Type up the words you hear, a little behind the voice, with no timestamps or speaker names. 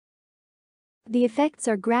The effects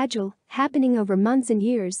are gradual, happening over months and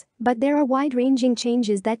years, but there are wide-ranging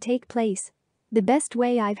changes that take place. The best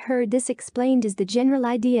way I've heard this explained is the general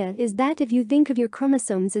idea is that if you think of your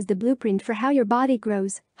chromosomes as the blueprint for how your body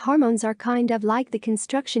grows, hormones are kind of like the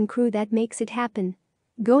construction crew that makes it happen.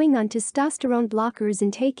 Going on testosterone blockers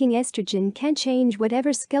and taking estrogen can change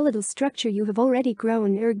whatever skeletal structure you have already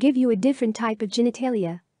grown or give you a different type of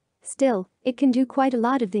genitalia. Still, it can do quite a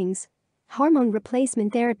lot of things. Hormone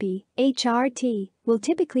replacement therapy, HRT, will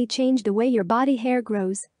typically change the way your body hair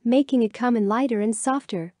grows, making it come in lighter and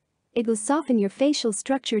softer. It will soften your facial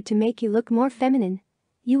structure to make you look more feminine.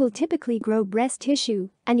 You will typically grow breast tissue,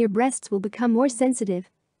 and your breasts will become more sensitive.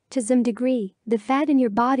 To some degree, the fat in your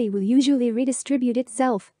body will usually redistribute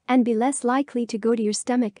itself and be less likely to go to your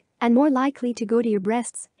stomach and more likely to go to your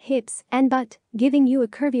breasts, hips, and butt, giving you a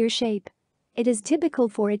curvier shape. It is typical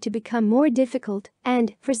for it to become more difficult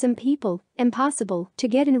and, for some people, impossible to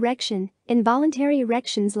get an erection. Involuntary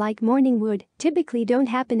erections like morning wood typically don't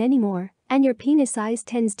happen anymore, and your penis size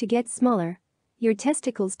tends to get smaller. Your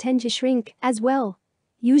testicles tend to shrink as well.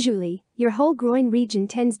 Usually, your whole groin region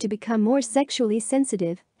tends to become more sexually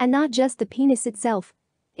sensitive, and not just the penis itself.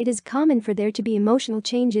 It is common for there to be emotional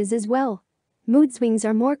changes as well. Mood swings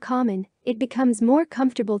are more common, it becomes more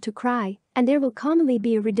comfortable to cry, and there will commonly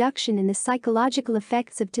be a reduction in the psychological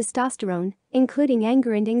effects of testosterone, including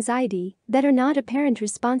anger and anxiety, that are not apparent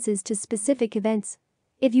responses to specific events.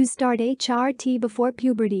 If you start HRT before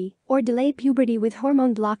puberty or delay puberty with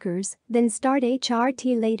hormone blockers, then start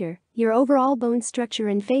HRT later, your overall bone structure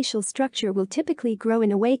and facial structure will typically grow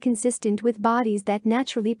in a way consistent with bodies that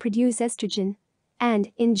naturally produce estrogen.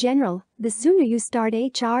 And, in general, the sooner you start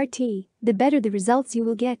HRT, the better the results you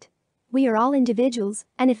will get. We are all individuals,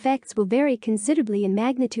 and effects will vary considerably in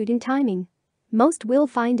magnitude and timing. Most will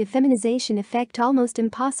find a feminization effect almost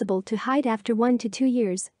impossible to hide after 1 to 2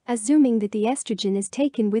 years, assuming that the estrogen is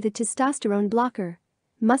taken with a testosterone blocker.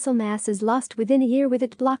 Muscle mass is lost within a year with a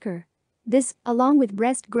blocker. This, along with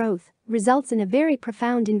breast growth, results in a very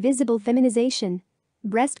profound invisible feminization.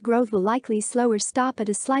 Breast growth will likely slow or stop at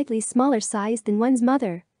a slightly smaller size than one's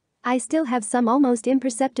mother. I still have some almost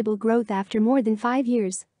imperceptible growth after more than 5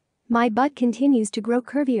 years. My butt continues to grow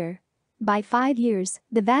curvier. By 5 years,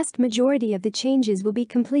 the vast majority of the changes will be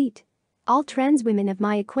complete. All trans women of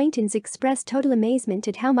my acquaintance express total amazement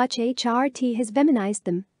at how much HRT has feminized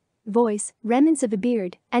them. Voice, remnants of a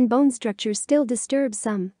beard, and bone structure still disturb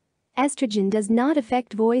some. Estrogen does not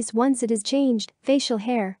affect voice once it has changed, facial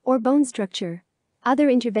hair, or bone structure. Other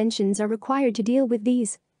interventions are required to deal with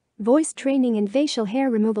these. Voice training and facial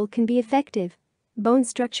hair removal can be effective. Bone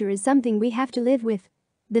structure is something we have to live with.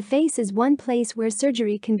 The face is one place where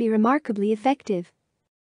surgery can be remarkably effective.